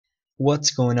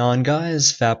What's going on,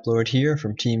 guys? Faplord here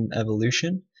from Team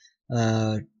Evolution.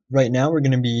 Right now we're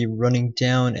going to be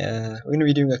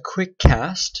doing a quick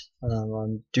cast.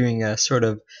 I'm doing a sort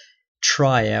of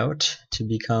tryout to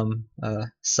become a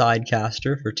side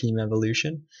caster for Team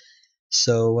Evolution.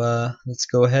 So let's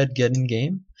go ahead, get in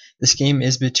game. This game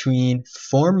is between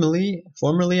formerly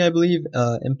I believe,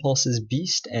 Impulse's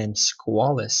Beast and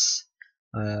Squalus.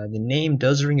 The name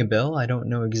does ring a bell. I don't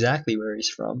know exactly where he's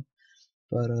from.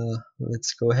 But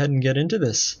let's go ahead and get into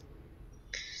this.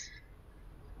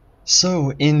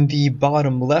 So in the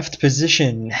bottom left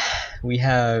position, we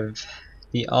have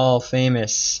the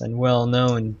all-famous and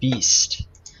well-known Beast.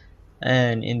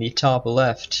 And in the top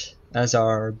left, as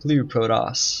our blue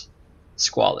Protoss,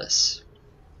 Squalus.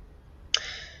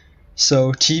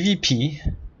 So TVP,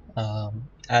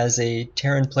 as a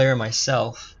Terran player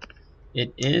myself,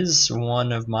 it is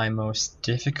one of my most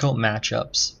difficult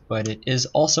matchups, but it is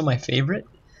also my favorite.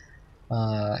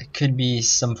 It could be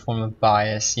some form of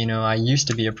bias. You know, I used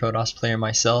to be a Protoss player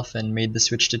myself and made the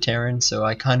switch to Terran, so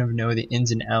I kind of know the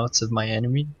ins and outs of my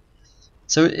enemy.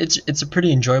 So it's a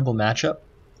pretty enjoyable matchup.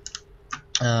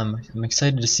 I'm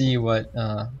excited to see what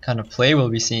kind of play we'll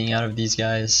be seeing out of these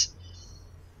guys.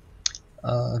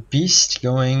 Beast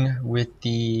going with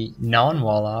the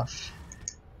non-wall off,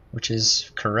 which is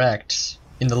correct.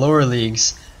 In the lower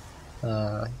leagues,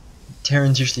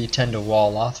 Terrans usually tend to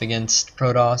wall off against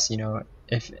Protoss. You know,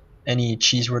 if any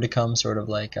cheese were to come, sort of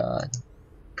like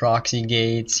proxy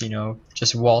gates, you know,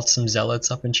 just waltz some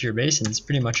zealots up into your base and it's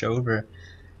pretty much over.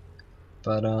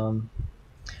 But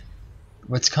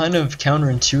what's kind of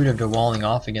counterintuitive to walling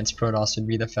off against Protoss would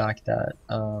be the fact that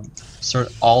sort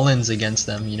of all-ins against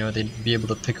them, you know, they'd be able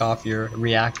to pick off your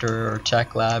reactor or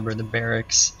tech lab or the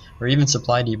barracks or even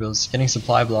supply depots. Getting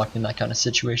supply blocked in that kind of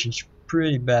situation is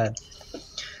pretty bad.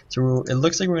 So it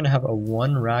looks like we're going to have a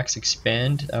 1 Rax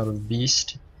expand out of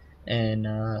Beast, and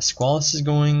Squalus is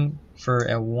going for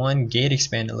a 1 gate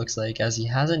expand, it looks like, as he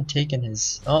hasn't taken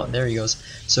his... Oh, there he goes.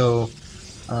 So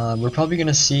we're probably going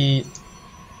to see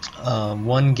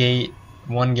 1 gate,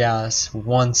 1 gas,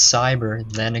 1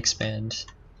 cyber, then expand.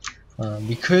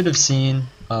 We could have seen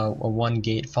a 1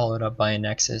 gate followed up by a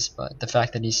nexus, but the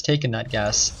fact that he's taken that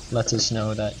gas lets us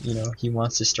know that, you know, he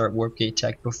wants to start warp gate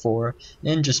tech before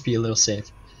and just be a little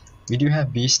safe. We do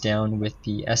have Beast down with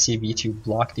the SCV to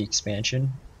block the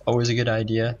expansion. Always a good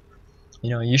idea.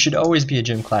 You know, you should always be a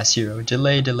gym class hero.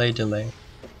 Delay, delay, delay.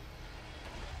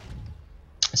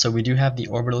 So we do have the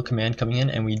orbital command coming in,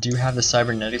 and we do have the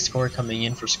cybernetics core coming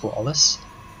in for Squalus.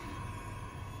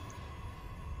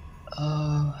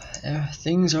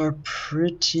 Things are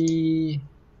pretty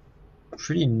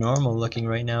normal looking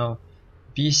right now.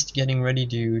 Beast getting ready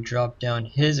to drop down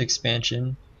his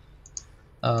expansion.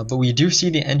 But we do see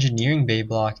the engineering bay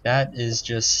block. That is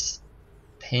just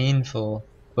painful.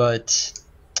 But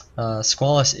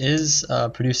Squalus is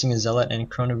producing a zealot and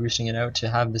chrono boosting it out to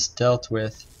have this dealt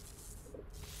with.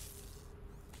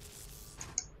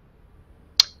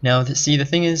 Now, see, the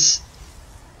thing is,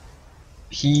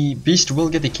 Beast will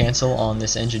get the cancel on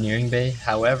this engineering bay.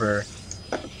 However,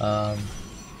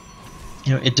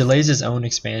 you know, it delays his own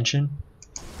expansion,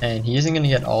 and he isn't going to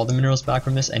get all the minerals back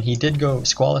from this. And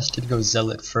Squalus did go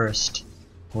zealot first,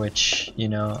 which, you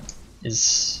know,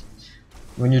 is,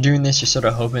 when you're doing this, you're sort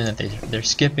of hoping that they're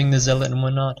skipping the zealot and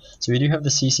whatnot. So we do have the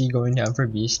CC going down for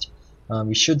Beast.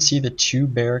 We should see the 2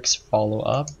 barracks follow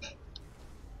up.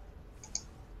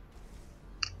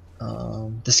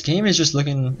 This game is just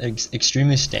looking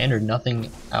extremely standard, nothing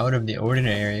out of the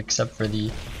ordinary except for the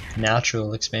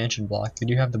natural expansion block. We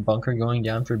do have the bunker going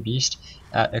down for Beast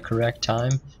at a correct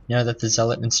time. Now that the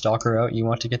Zealot and Stalker are out, you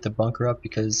want to get the bunker up,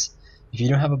 because if you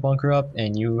don't have a bunker up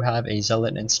and you have a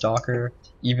Zealot and Stalker,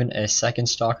 even a second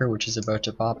Stalker which is about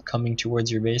to pop coming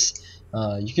towards your base,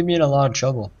 you can be in a lot of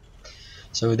trouble.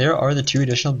 So there are the 2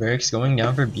 additional barracks going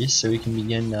down for Beast, so we can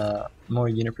begin more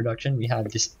unit production. We have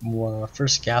this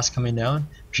first gas coming down.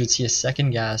 We should see a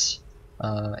second gas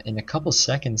in a couple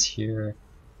seconds here,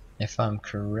 if I'm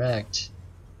correct.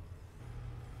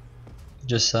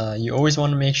 Just you always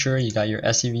want to make sure you got your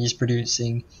SCVs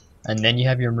producing, and then you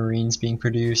have your Marines being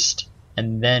produced,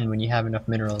 and then when you have enough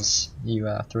minerals, you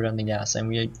throw down the gas. And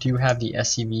we do have the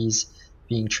SCVs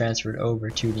being transferred over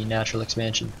to the natural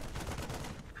expansion.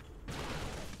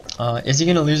 Is he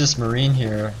going to lose this Marine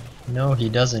here? No, he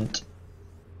doesn't.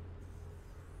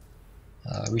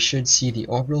 We should see the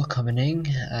orbital coming in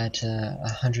at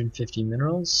 150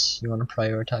 minerals. You want to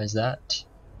prioritize that.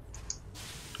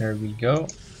 There we go.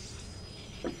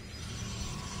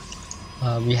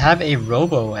 We have a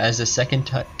Robo as a second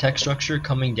tech structure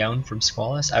coming down from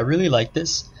Squalus. I really like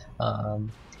this.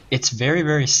 it's very,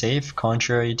 very safe,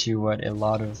 contrary to what a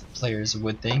lot of players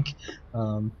would think.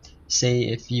 Say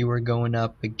if you were going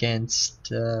up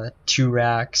against 2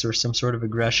 racks or some sort of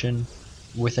aggression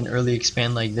with an early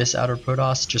expand like this out of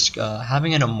Protoss, just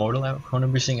having an immortal out, chrono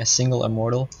boosting a single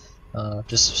immortal,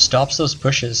 just stops those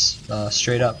pushes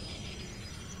straight up.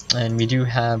 And we do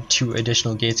have 2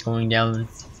 additional gates going down,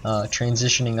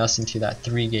 transitioning us into that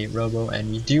 3-gate robo,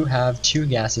 and we do have 2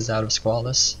 gases out of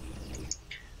Squalus.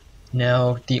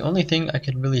 Now, the only thing I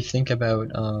could really think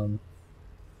about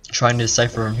trying to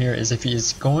decipher from here is if he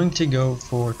is going to go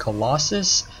for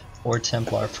Colossus or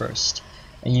Templar first.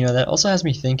 And you know, that also has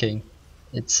me thinking,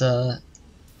 it's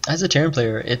as a Terran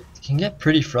player, it can get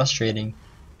pretty frustrating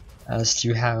as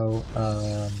to how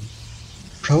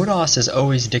Protoss is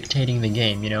always dictating the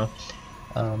game, you know.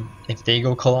 If they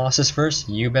go Colossus first,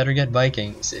 you better get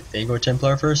Vikings. If they go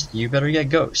Templar first, you better get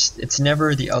Ghost. It's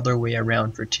never the other way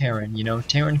around for Terran, you know.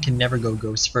 Terran can never go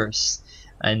Ghost first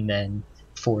and then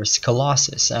force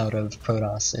Colossus out of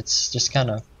Protoss. It's just kind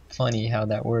of funny how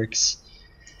that works.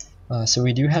 So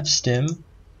we do have Stim.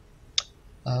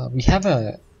 We have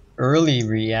a early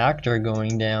reactor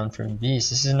going down from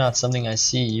Beast. This is not something I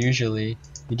see usually.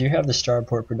 We do have the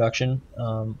starport production.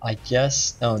 I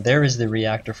guess. Oh, there is the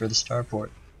reactor for the starport.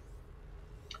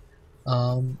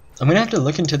 I'm gonna have to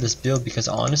look into this build because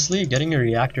honestly, getting a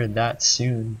reactor that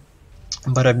soon.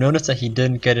 But I've noticed that he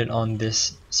didn't get it on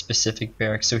this specific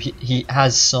barrack, so he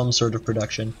has some sort of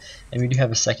production, and we do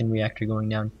have a second reactor going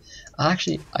down.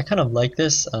 Actually, I kind of like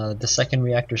this. The second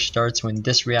reactor starts when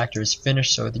this reactor is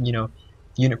finished, so that, you know,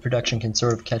 unit production can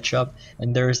sort of catch up.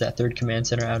 And there is that third command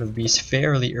center out of Beast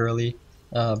fairly early,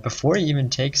 before he even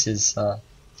takes his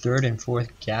third and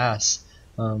fourth gas.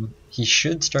 He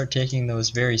should start taking those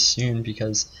very soon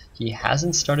because he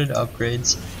hasn't started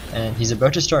upgrades, and he's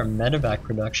about to start medevac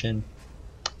production.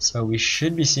 So we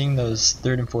should be seeing those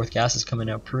third and fourth gases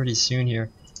coming out pretty soon here.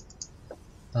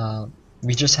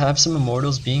 We just have some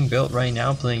immortals being built right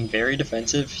now, playing very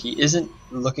defensive. He isn't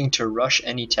looking to rush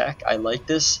any tech. I like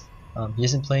this. He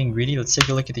isn't playing greedy. Let's take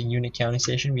a look at the unit counting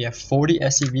station. We have 40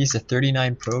 SCVs to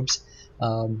 39 probes.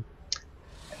 I'm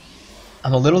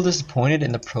a little disappointed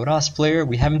in the Protoss player.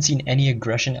 We haven't seen any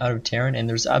aggression out of Terran, and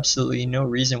there's absolutely no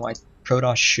reason why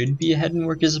Protoss should be ahead in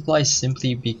worker supply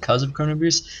simply because of Chrono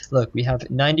Boost. Look, we have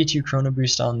 92 Chrono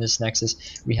Boost on this Nexus.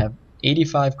 We have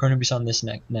 85 Chrono Boost on this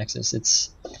Nexus.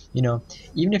 It's, you know,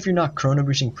 even if you're not Chrono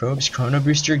Boosting probes, Chrono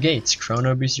Boost your gates,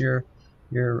 Chrono Boost your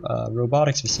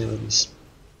robotics facilities.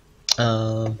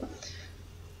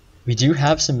 We do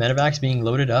have some medevacs being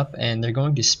loaded up, and they're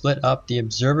going to split up. The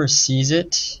observer sees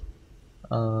it.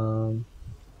 But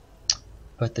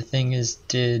the thing is,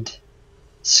 did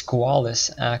Squalus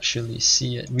actually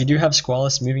see it? We do have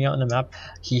Squalus moving out on the map.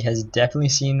 He has definitely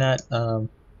seen that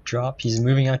drop. He's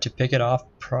moving out to pick it off,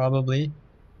 probably.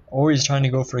 Or he's trying to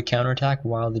go for a counterattack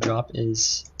while the drop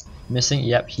is missing.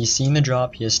 Yep, he's seen the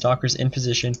drop. He has stalkers in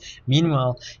position.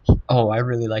 Meanwhile, oh, I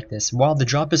really like this. While the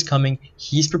drop is coming,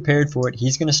 he's prepared for it.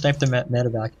 He's going to snipe the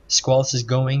medevac. Squalus is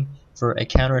going for a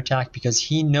counterattack because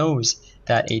he knows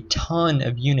that a ton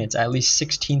of units, at least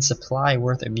 16 supply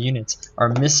worth of units, are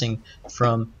missing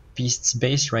from Beast's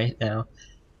base right now.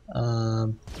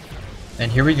 And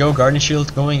here we go, Guardian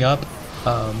Shield going up,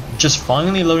 just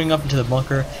finally loading up into the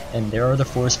bunker, and there are the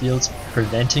force fields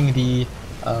preventing the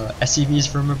SCVs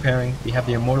from repairing. We have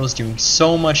the Immortals doing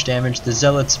so much damage. The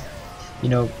Zealots, you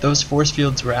know, those force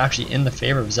fields were actually in the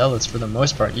favor of Zealots for the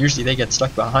most part. Usually they get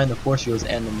stuck behind the force fields,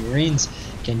 and the Marines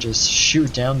can just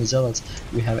shoot down the Zealots.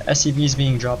 We have SCVs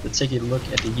being dropped. Let's take a look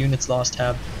at the units lost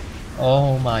tab.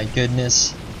 Oh my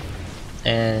goodness.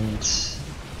 And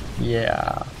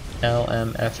yeah,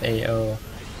 LMFAO.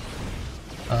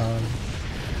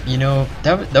 You know,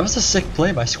 that was a sick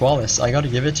play by Squalus. I gotta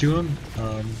give it to him.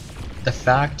 The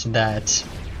fact that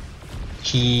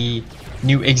he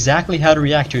knew exactly how to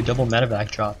react to a double medevac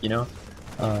drop, you know?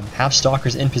 Have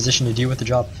stalkers in position to deal with the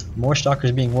drop. More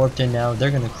stalkers being warped in now.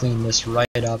 They're gonna clean this right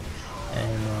up.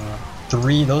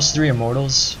 And those three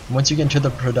immortals, once you get into the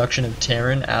production of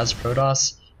Terran as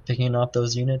Protoss, picking off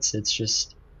those units, it's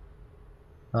just,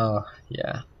 oh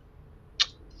yeah.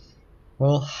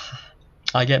 Well,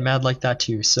 I get mad like that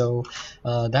too. So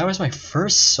that was my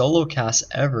first solo cast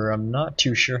ever. I'm not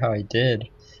too sure how I did.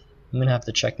 I'm gonna have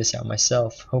to check this out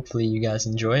myself. Hopefully you guys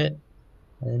enjoy it,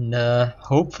 and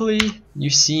hopefully you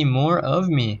see more of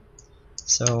me.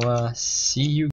 So see you